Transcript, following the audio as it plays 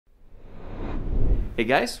Hey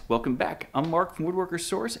guys, welcome back. I'm Mark from Woodworkers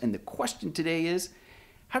Source, and the question today is,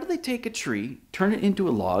 how do they take a tree, turn it into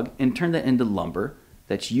a log, and turn that into lumber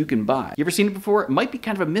that you can buy? You ever seen it before? It might be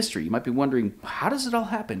kind of a mystery. You might be wondering, how does it all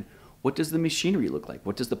happen? What does the machinery look like?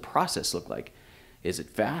 What does the process look like? Is it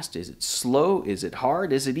fast? Is it slow? Is it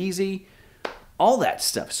hard? Is it easy? All that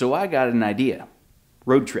stuff. So I got an idea.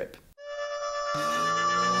 Road trip.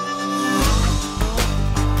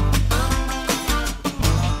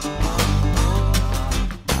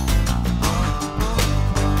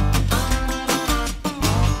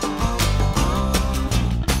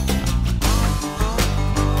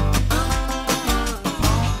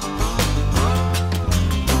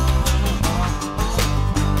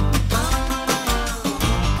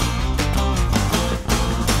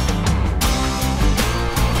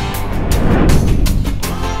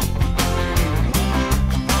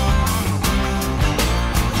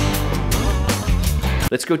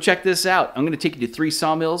 Let's go check this out. I'm gonna take you to 3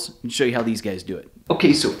 sawmills and show you how these guys do it.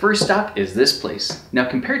 Okay, so first stop is this place. Now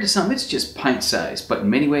compared to some, it's just pint size, but in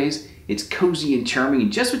many ways, it's cozy and charming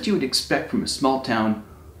and just what you would expect from a small town,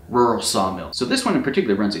 rural sawmill. So this one in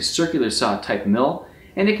particular runs a circular saw type mill,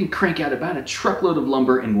 and it can crank out about a truckload of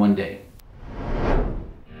lumber in one day.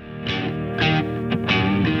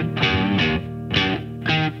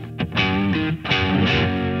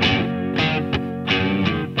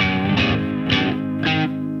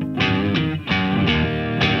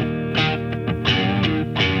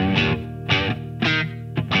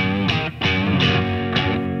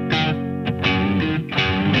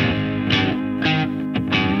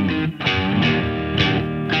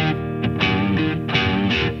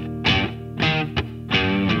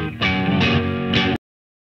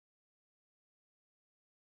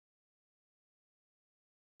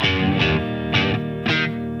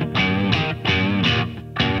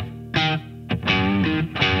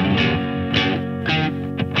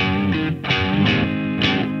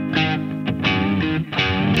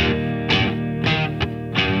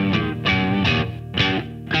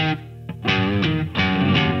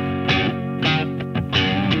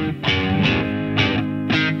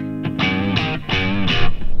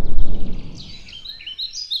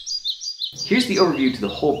 Here's the overview to the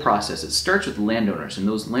whole process. It starts with landowners, and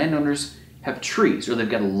those landowners have trees, or they've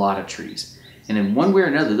got a lot of trees. And in one way or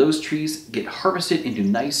another, those trees get harvested into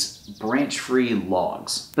nice branch-free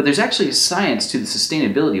logs. But there's actually a science to the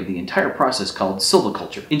sustainability of the entire process called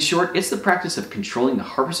silviculture. In short, it's the practice of controlling the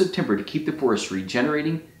harvest of timber to keep the forest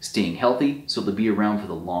regenerating, staying healthy, so they'll be around for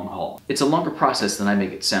the long haul. It's a longer process than I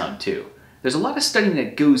make it sound, too. There's a lot of studying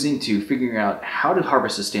that goes into figuring out how to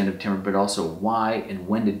harvest a stand of timber, but also why and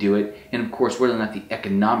when to do it, and of course whether or not the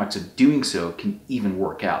economics of doing so can even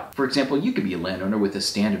work out. For example, you could be a landowner with a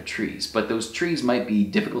stand of trees, but those trees might be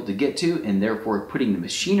difficult to get to, and therefore putting the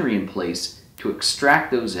machinery in place to extract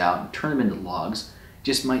those out and turn them into logs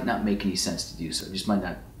just might not make any sense to do so. It just might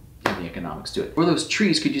not have the economics to it. Or those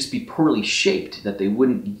trees could just be poorly shaped, that they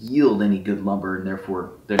wouldn't yield any good lumber, and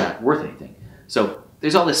therefore they're not worth anything. So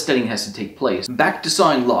there's all this studying that has to take place. Back to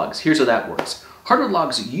sawing logs, here's how that works. Hardwood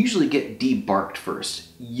logs usually get debarked first,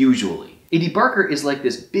 usually. A debarker is like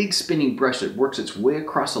this big spinning brush that works its way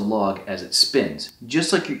across a log as it spins,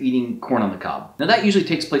 just like you're eating corn on the cob. Now that usually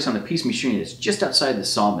takes place on a piece of machinery that's just outside the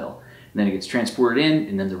sawmill, and then it gets transported in,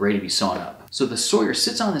 and then they're ready to be sawn up. So the sawyer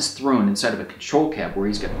sits on this throne inside of a control cab where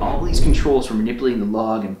he's got all these controls for manipulating the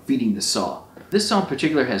log and feeding the saw. This saw in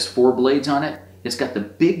particular has 4 blades on it. It's got the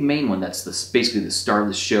big main one that's basically the star of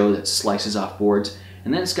the show that slices off boards,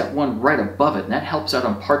 and then it's got one right above it, and that helps out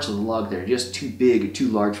on parts of the log that are just too big or too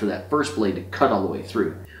large for that first blade to cut all the way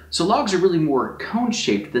through. So logs are really more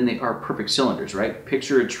cone-shaped than they are perfect cylinders, right?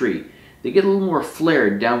 Picture a tree. They get a little more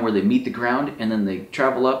flared down where they meet the ground, and then they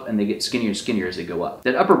travel up and they get skinnier and skinnier as they go up.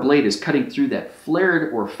 That upper blade is cutting through that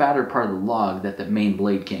flared or fatter part of the log that the main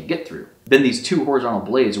blade can't get through. Then these 2 horizontal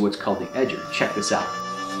blades are what's called the edger. Check this out.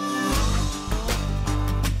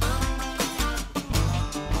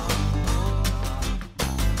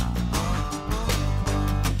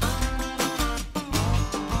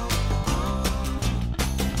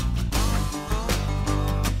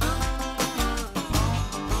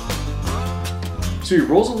 So he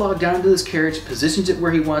rolls a log down into this carriage, positions it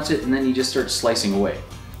where he wants it, and then he just starts slicing away.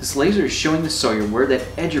 This laser is showing the sawyer where that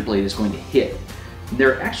edger blade is going to hit.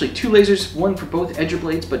 There are actually 2 lasers, one for both edger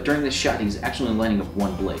blades, but during this shot he's actually lining up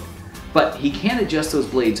 1 blade. But he can adjust those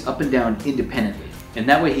blades up and down independently, and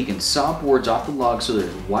that way he can saw boards off the log so they're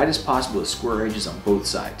as wide as possible with square edges on both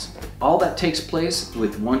sides. All that takes place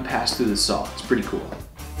with 1 pass through the saw. It's pretty cool.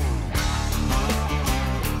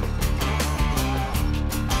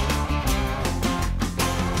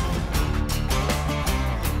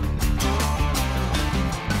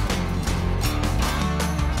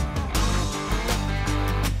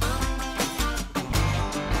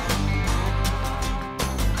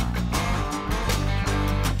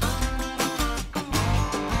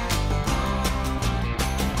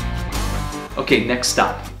 Okay, next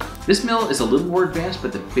stop. This mill is a little more advanced,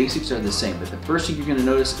 but the basics are the same. But the first thing you're going to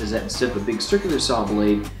notice is that instead of a big circular saw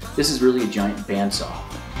blade, this is really a giant bandsaw.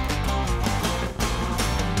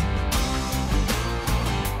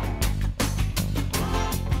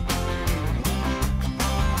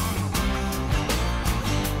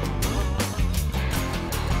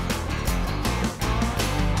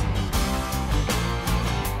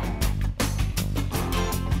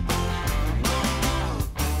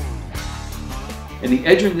 And the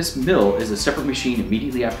edger in this mill is a separate machine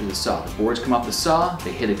immediately after the saw. The boards come off the saw,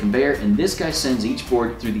 they hit a conveyor, and this guy sends each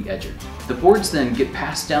board through the edger. The boards then get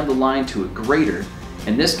passed down the line to a grater,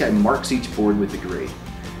 and this guy marks each board with the grade.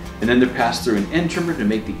 And then they're passed through an end trimmer to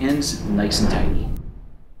make the ends nice and tidy.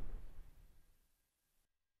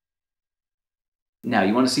 Now,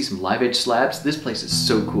 you want to see some live edge slabs? This place is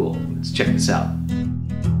so cool. Let's check this out.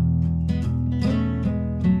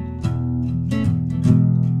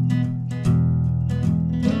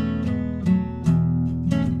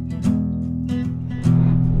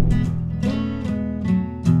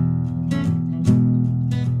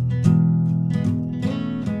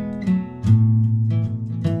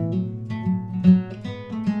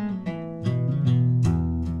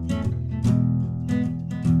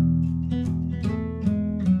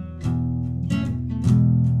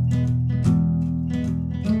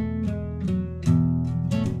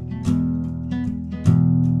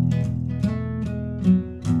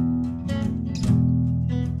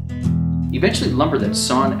 Eventually, lumber that's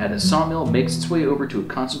sawn at a sawmill makes its way over to a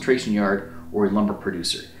concentration yard or a lumber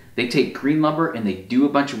producer. They take green lumber and they do a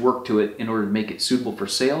bunch of work to it in order to make it suitable for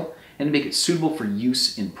sale and to make it suitable for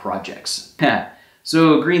use in projects.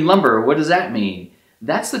 So green lumber, what does that mean?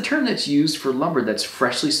 That's the term that's used for lumber that's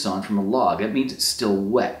freshly sawn from a log. That means it's still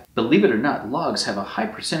wet. Believe it or not, logs have a high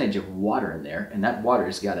percentage of water in there, and that water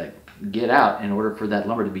has got to get out in order for that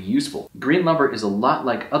lumber to be useful. Green lumber is a lot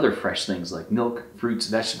like other fresh things like milk, fruits,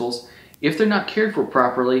 vegetables. If they're not cared for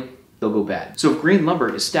properly, they'll go bad. So if green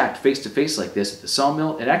lumber is stacked face to face like this at the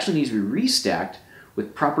sawmill, it actually needs to be restacked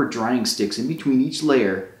with proper drying sticks in between each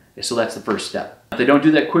layer, so that's the first step. If they don't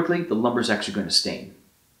do that quickly, the lumber's actually going to stain.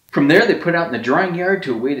 From there, they put it out in the drying yard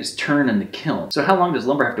to await its turn in the kiln. So how long does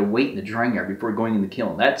lumber have to wait in the drying yard before going in the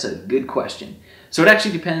kiln? That's a good question. So it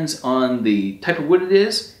actually depends on the type of wood it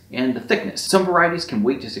is and the thickness. Some varieties can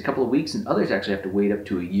wait just a couple of weeks, and others actually have to wait up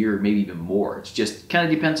to a year, maybe even more. It just kind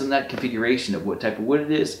of depends on that configuration of what type of wood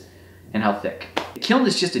it is and how thick. The kiln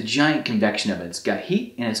is just a giant convection oven. It's got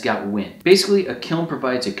heat and it's got wind. Basically, a kiln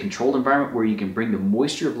provides a controlled environment where you can bring the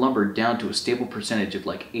moisture of lumber down to a stable percentage of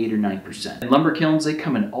like 8 or 9%. And lumber kilns, they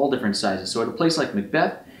come in all different sizes. So at a place like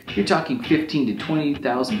Macbeth, you're talking 15 to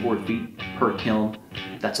 20,000 board feet per kiln.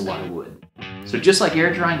 That's a lot of wood. So just like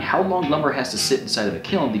air drying, how long lumber has to sit inside of a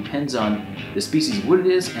kiln depends on the species of wood it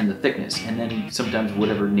is and the thickness, and then sometimes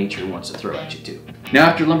whatever nature wants to throw at you too. Now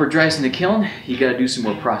after lumber dries in the kiln, you gotta do some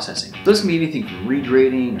more processing. So this can be anything from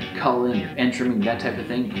regrading or culling or end trimming, that type of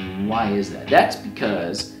thing. And why is that? That's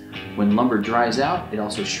because when lumber dries out, it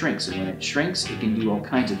also shrinks, and when it shrinks, it can do all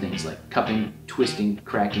kinds of things like cupping, twisting,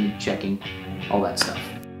 cracking, checking, all that stuff.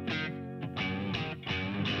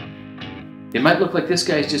 It might look like this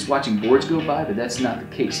guy is just watching boards go by, but that's not the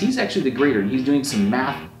case. He's actually the grader, and he's doing some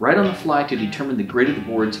math right on the fly to determine the grade of the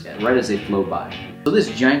boards right as they flow by. So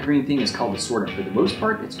this giant green thing is called a sorter. For the most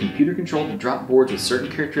part, it's computer controlled to drop boards with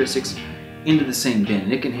certain characteristics into the same bin,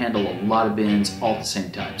 and it can handle a lot of bins all at the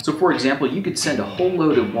same time. So for example, you could send a whole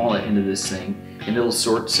load of walnut into this thing, and it'll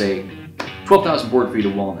sort, say, 12,000 board feet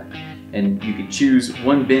of walnut. And you could choose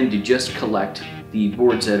one bin to just collect the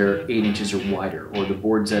boards that are 8 inches or wider, or the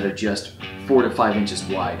boards that are just 4 to 5 inches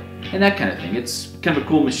wide, and that kind of thing. It's kind of a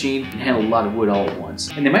cool machine, can handle a lot of wood all at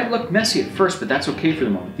once. And they might look messy at first, but that's okay for the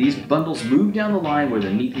moment. These bundles move down the line where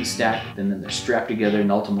they're neatly stacked, and then they're strapped together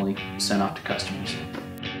and ultimately sent off to customers.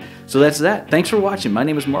 So that's that. Thanks for watching. My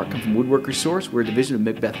name is Mark. I'm from Woodworkers Source. We're a division of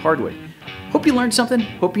Macbeth Hardwood. Hope you learned something.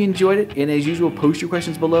 Hope you enjoyed it. And as usual, post your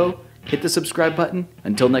questions below. Hit the subscribe button.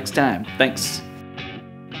 Until next time, thanks.